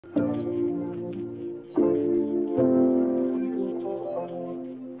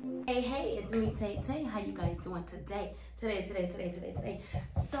Sherry Tay. How you guys doing today? Today.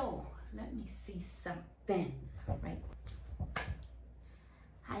 So, let me see something, right?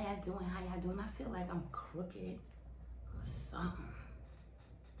 How y'all doing? I feel like I'm crooked or something.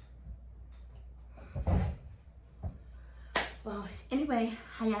 Well, anyway,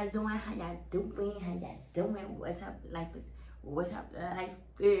 how y'all doing? What's up, lifers?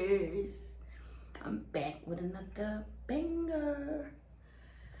 I'm back with another banger.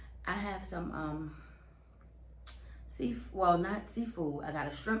 I have some not seafood. I got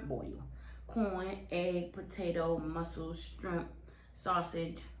a shrimp boil. Corn, egg, potato, mussels, shrimp,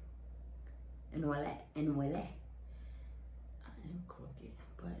 sausage, and all that. I am crooked,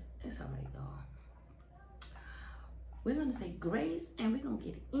 but it's alright, y'all. We're gonna say grace and we're gonna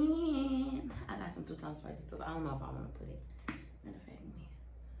get in. I got some 2-tone spicy stuff. I don't know if I wanna put it. Matter of fact, let me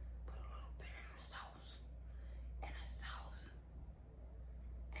put a little bit in the sauce.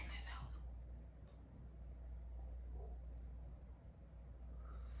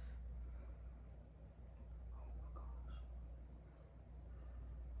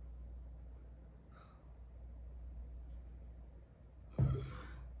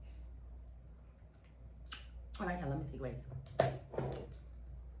 All right, y'all, let me see grace.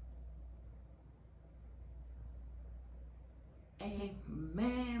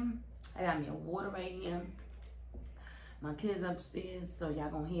 Amen. I got me a water right here. My kids upstairs, so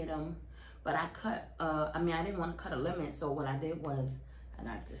y'all gonna hear them. But I cut, I didn't want to cut a lemon, so what I did was I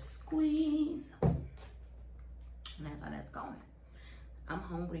got to squeeze. And that's how that's going. I'm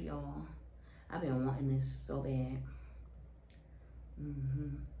hungry, y'all. I've been wanting this so bad.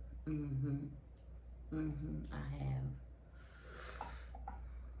 I have.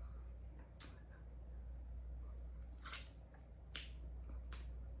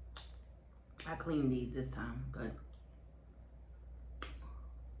 I cleaned these this time. Good.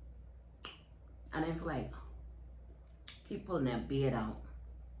 I didn't feel like keep pulling that beard out.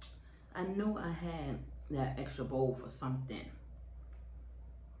 I knew I had that extra bowl for something.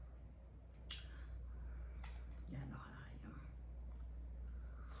 Yeah, I know how I am.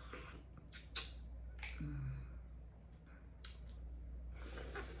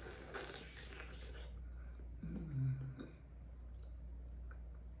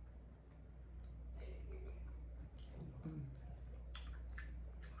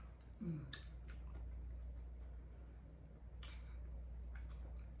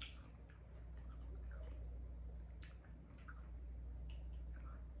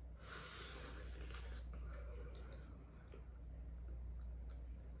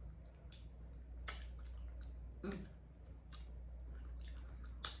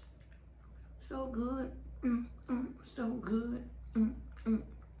 So good. So good.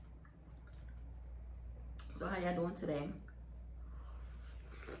 So how y'all doing today?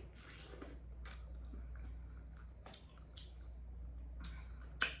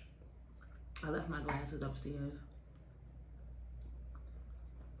 I left my glasses upstairs.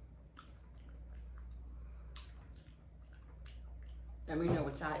 Let me know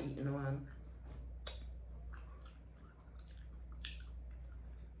what y'all eating on.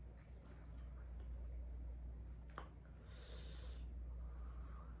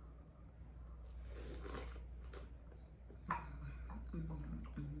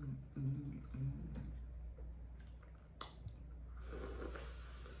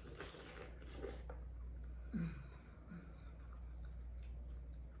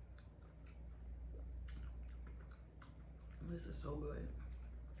 This is so good.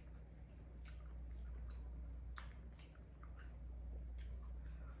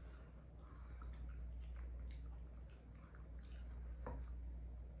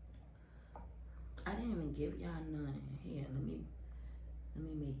 I didn't even give y'all none. Here, let me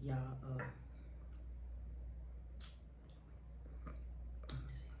make y'all let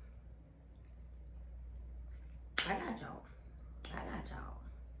me see. I got y'all.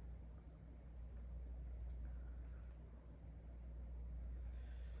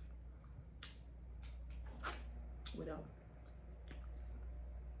 What else?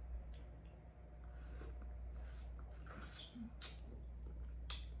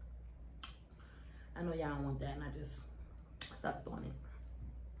 I know y'all don't want that, and I just sucked on it.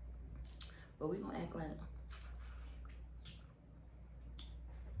 But we gonna act like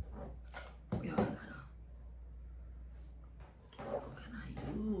y'all gotta. What can I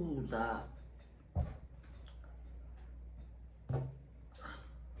use?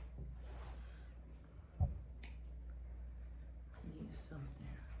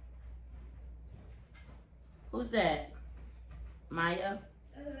 Who's that? Maya?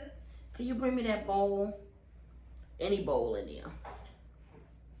 Can you bring me that bowl? Any bowl in there.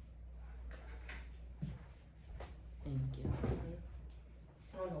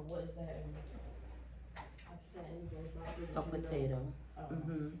 don't know what is that. A potato.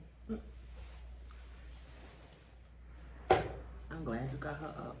 Mm-hmm. I'm glad you got her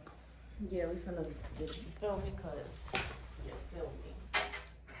up. Yeah, we finna just film me, cause yeah, film me.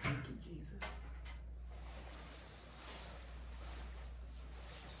 Thank you, Jesus.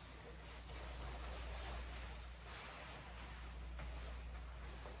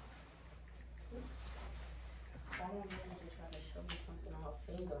 I don't know to try to show me something on her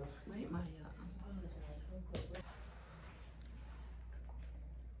finger. Wait, Maya.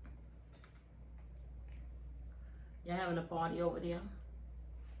 Y'all having a party over there?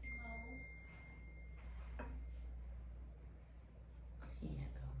 Here you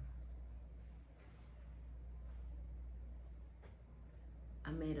go.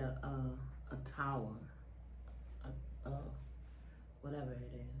 I made a tower, a whatever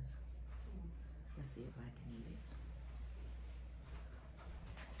it is. Let's see if I can eat it.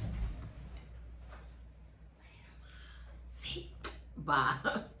 See, bye.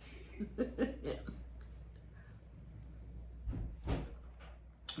 Yeah.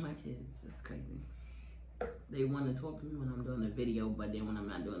 My kids is crazy. They want to talk to me when I'm doing a video, but then when I'm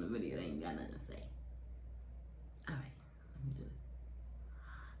not doing the video, they ain't got nothing to say. All right, let me do it.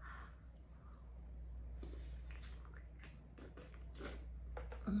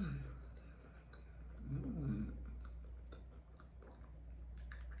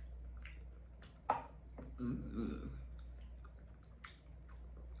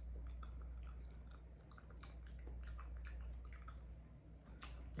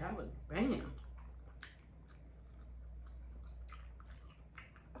 That was banging.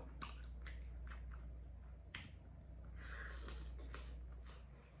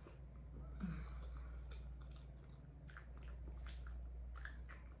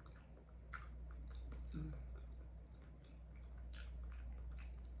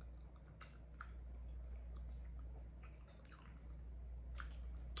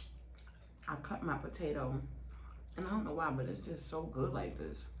 I cut my potato, and I don't know why, but it's just so good like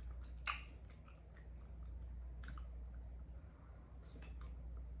this.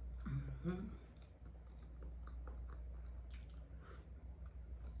 Mm-hmm.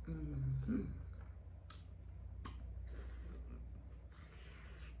 Mm-hmm.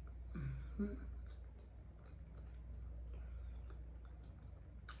 Mm-hmm.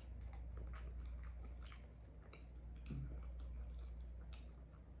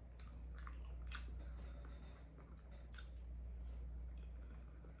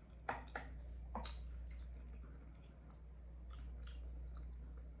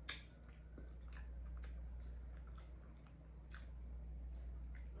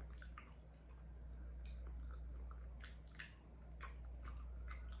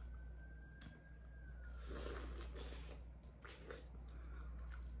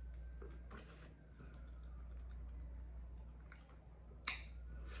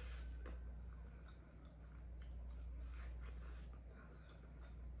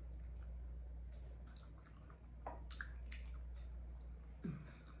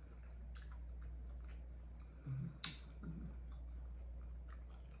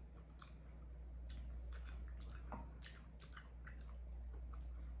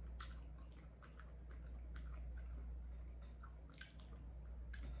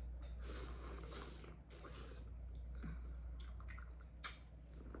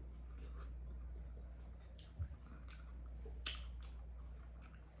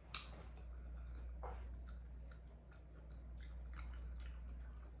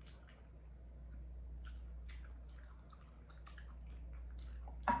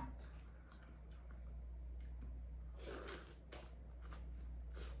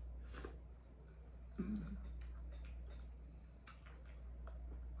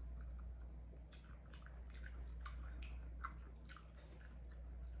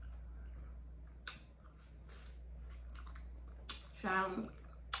 Child,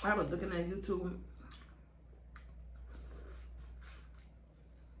 I was looking at YouTube.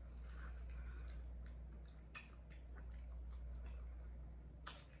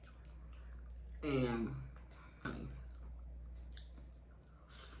 And honey,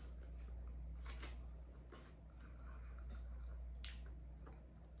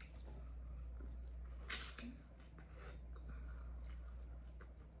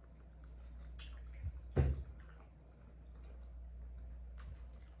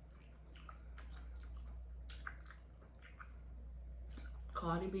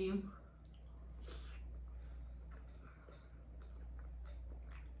 Cardi B,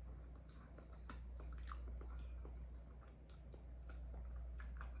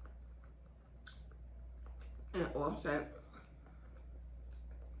 and Offset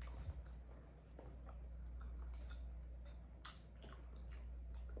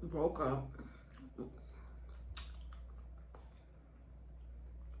broke up.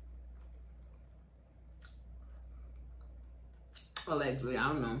 Allegedly, I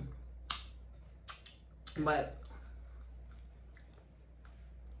don't know. But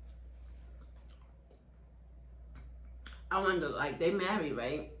I wonder, like, they married,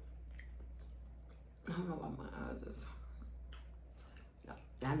 right? I don't know why my eyes is.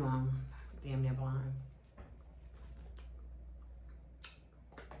 I know I'm damn near blind.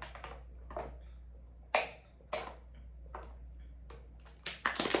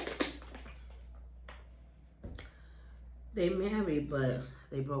 They married, but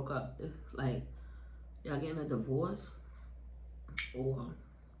they broke up. Like, y'all getting a divorce? Or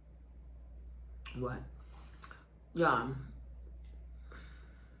what? Y'all,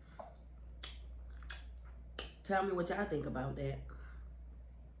 tell me what y'all think about that.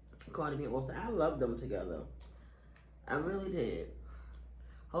 Cardi B and Offset. I love them together. I really did.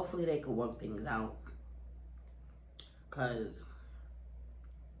 Hopefully they could work things out. Cause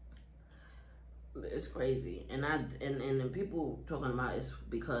it's crazy. And and people talking about it's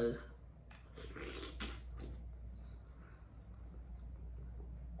because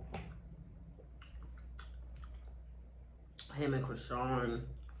him and Krishan.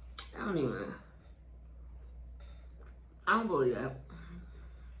 I don't believe that.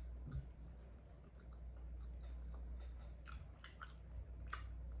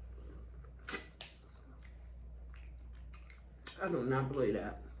 I do not believe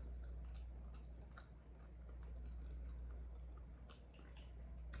that.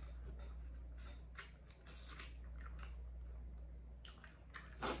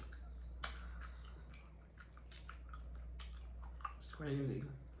 It's crazy.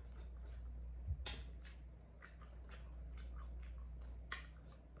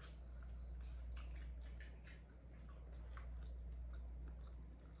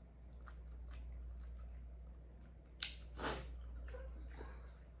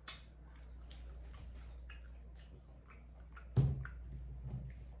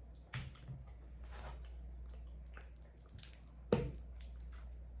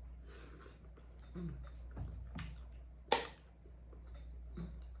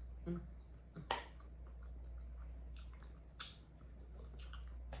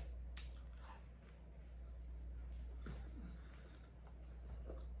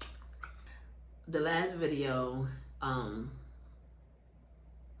 The last video,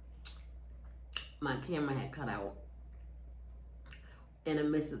 my camera had cut out in the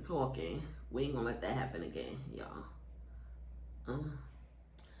midst of talking. We ain't gonna let that happen again, y'all.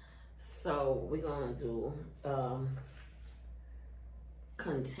 So we're gonna do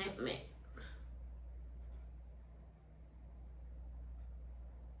contentment.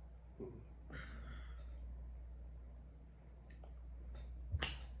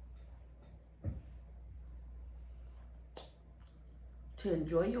 To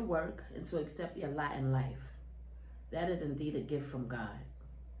enjoy your work and to accept your lot in life. That is indeed a gift from God.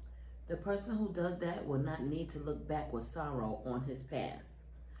 The person who does that will not need to look back with sorrow on his past,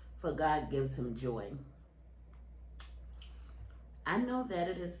 for God gives him joy. I know that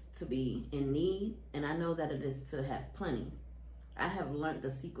it is to be in need, and I know that it is to have plenty. I have learned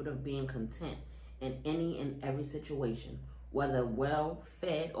the secret of being content in any and every situation, whether well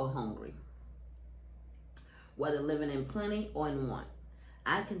fed or hungry, whether living in plenty or in want.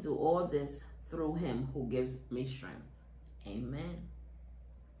 I can do all this through him who gives me strength. Amen.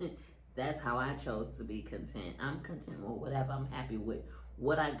 That's how I chose to be content. I'm content with whatever. I'm happy with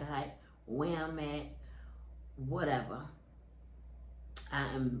what I got, where I'm at, whatever. I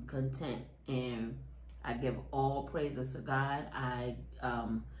am content, and I give all praises to God. I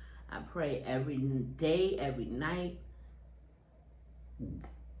pray every day, every night,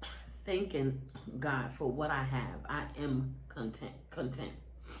 thanking God for what I have. I am content.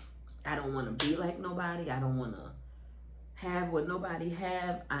 I don't want to be like nobody. I don't want to have what nobody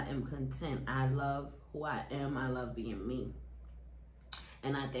have. I am content. I love who I am. I love being me.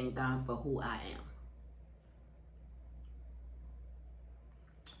 And I thank God for who I am.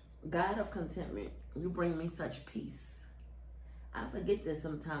 God of contentment, you bring me such peace. I forget this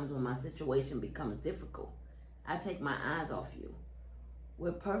sometimes when my situation becomes difficult. I take my eyes off you.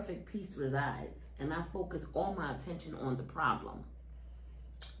 Where perfect peace resides, and I focus all my attention on the problem.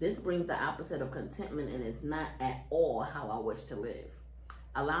 This brings the opposite of contentment, and it's not at all how I wish to live.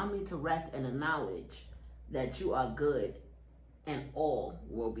 Allow me to rest in the knowledge that you are good and all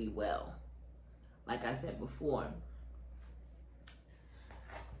will be well. Like I said before,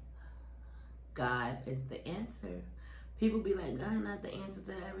 God is the answer. People be like, God not the answer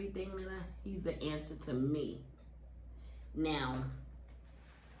to everything. He's the answer to me. Now,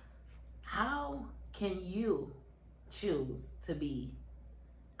 can you choose to be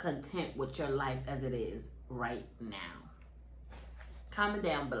content with your life as it is right now? Comment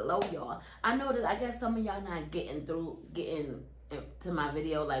down below, y'all. I know that I guess some of y'all not getting to my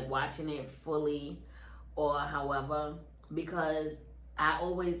video, like watching it fully or however, because I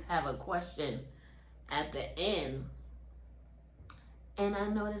always have a question at the end and I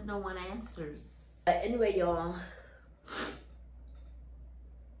notice no one answers. But anyway, y'all,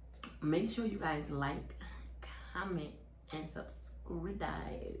 make sure you guys like, comment, and subscribe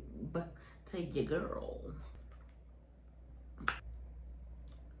to your girl.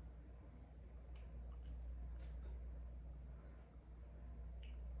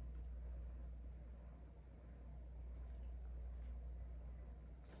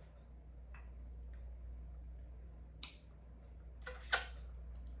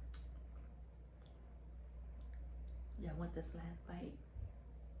 Y'all want this last bite?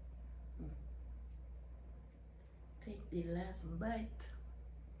 Take the last bite.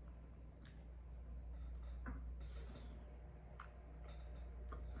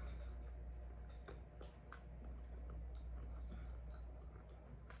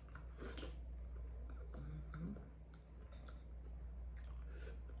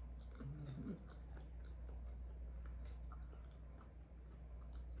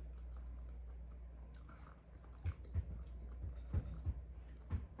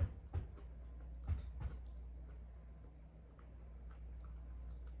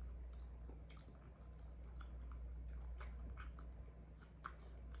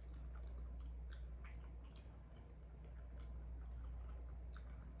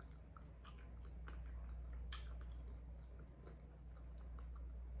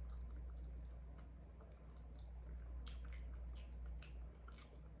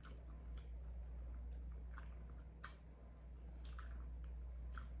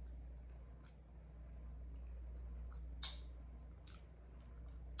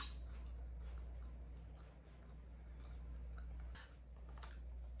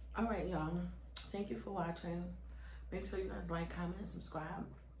 All right, y'all. Thank you for watching. Make sure you guys like, comment, and subscribe.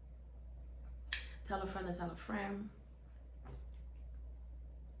 Tell a friend to tell a friend.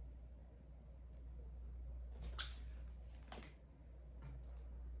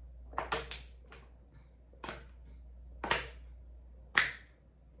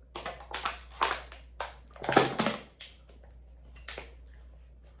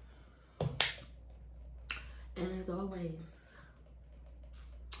 And as always,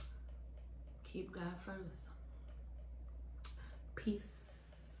 keep God first. Peace.